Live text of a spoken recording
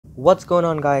What's going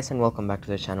on, guys, and welcome back to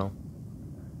the channel.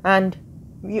 And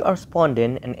we are spawned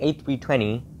in an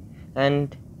A320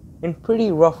 and in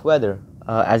pretty rough weather,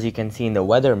 as you can see in the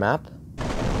weather map.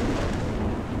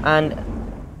 And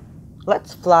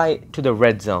let's fly to the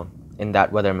red zone in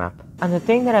that weather map. And the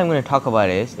thing that I'm going to talk about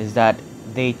is that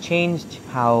they changed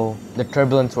how the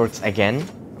turbulence works again,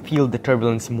 feel the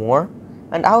turbulence more.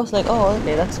 And I was like, oh,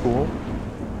 okay, that's cool.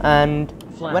 And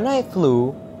when I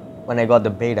flew, when I got the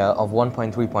beta of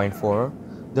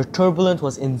 1.3.4, the turbulence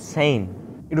was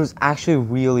insane. It was actually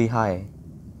really high.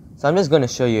 So I'm just going to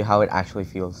show you how it actually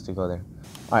feels to go there.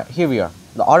 Alright, here we are.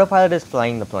 The autopilot is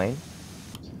flying the plane.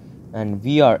 And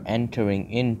we are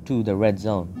entering into the red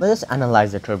zone. Let's just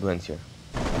analyze the turbulence here.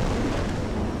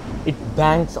 It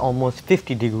banks almost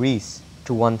 50 degrees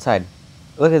to one side.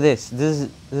 Look at this. This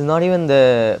is not even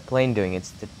the plane doing it.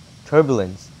 It's the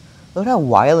turbulence. Look how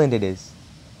violent it is.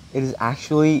 It is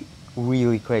actually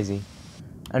really crazy.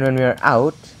 And when we are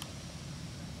out,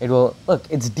 it will, look,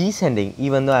 it's descending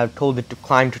even though I've told it to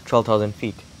climb to 12,000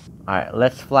 feet. Alright,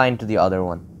 let's fly into the other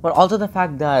one. But also the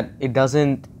fact that it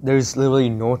doesn't, there's literally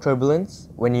no turbulence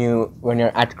when you're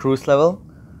at cruise level.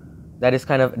 That is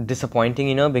kind of disappointing,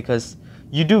 you know, because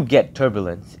you do get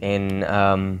turbulence in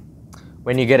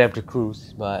when you get up to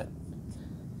cruise, but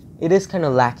it is kind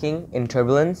of lacking in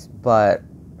turbulence. But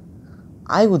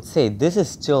I would say this is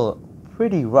still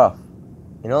pretty rough.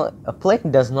 You know, a plane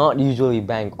does not usually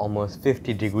bank almost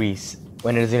 50 degrees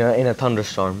when it is in a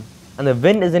thunderstorm. And the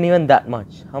wind isn't even that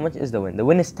much. How much is the wind? The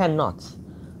wind is 10 knots.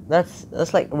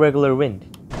 That's like regular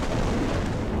wind.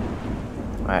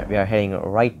 Alright, we are heading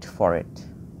right for it.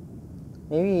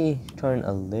 Maybe turn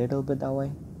a little bit that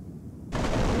way.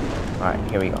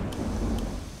 Alright, here we go.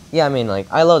 Yeah, I mean, like,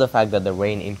 I love the fact that the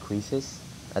rain increases.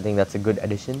 I think that's a good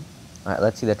addition. Alright,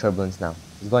 let's see the turbulence now.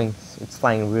 It's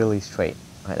flying really straight.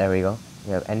 Alright, there we go.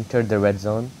 We have entered the red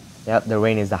zone. Yep, the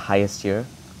rain is the highest here.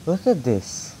 Look at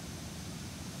this.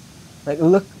 Like,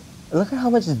 look at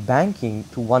how much is banking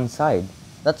to one side.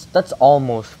 That's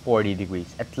almost 40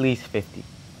 degrees, at least 50.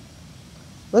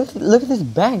 Look at this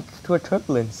bank to a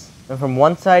turbulence. And from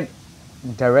one side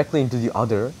directly into the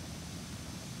other,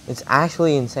 it's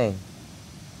actually insane.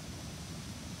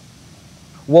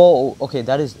 Whoa, okay,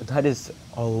 that is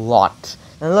a lot.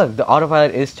 And look, the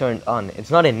autopilot is turned on. It's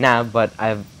not in nav, but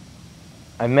I've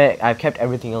kept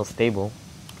everything else stable.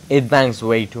 It bangs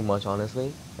way too much,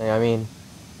 honestly. Like, I mean,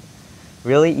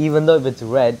 really, even though if it's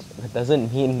red, it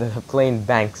doesn't mean the plane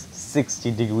banks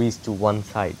 60 degrees to one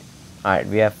side. Alright,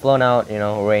 we have flown out, you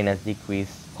know, rain has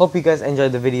decreased. Hope you guys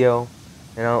enjoyed the video.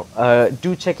 You know,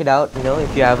 do check it out. You know,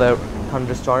 if you have a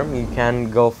thunderstorm, you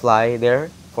can go fly there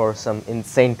for some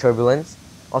insane turbulence.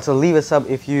 Also, leave a sub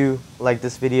if you like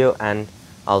this video, and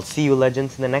I'll see you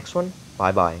legends in the next one.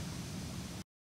 Bye bye.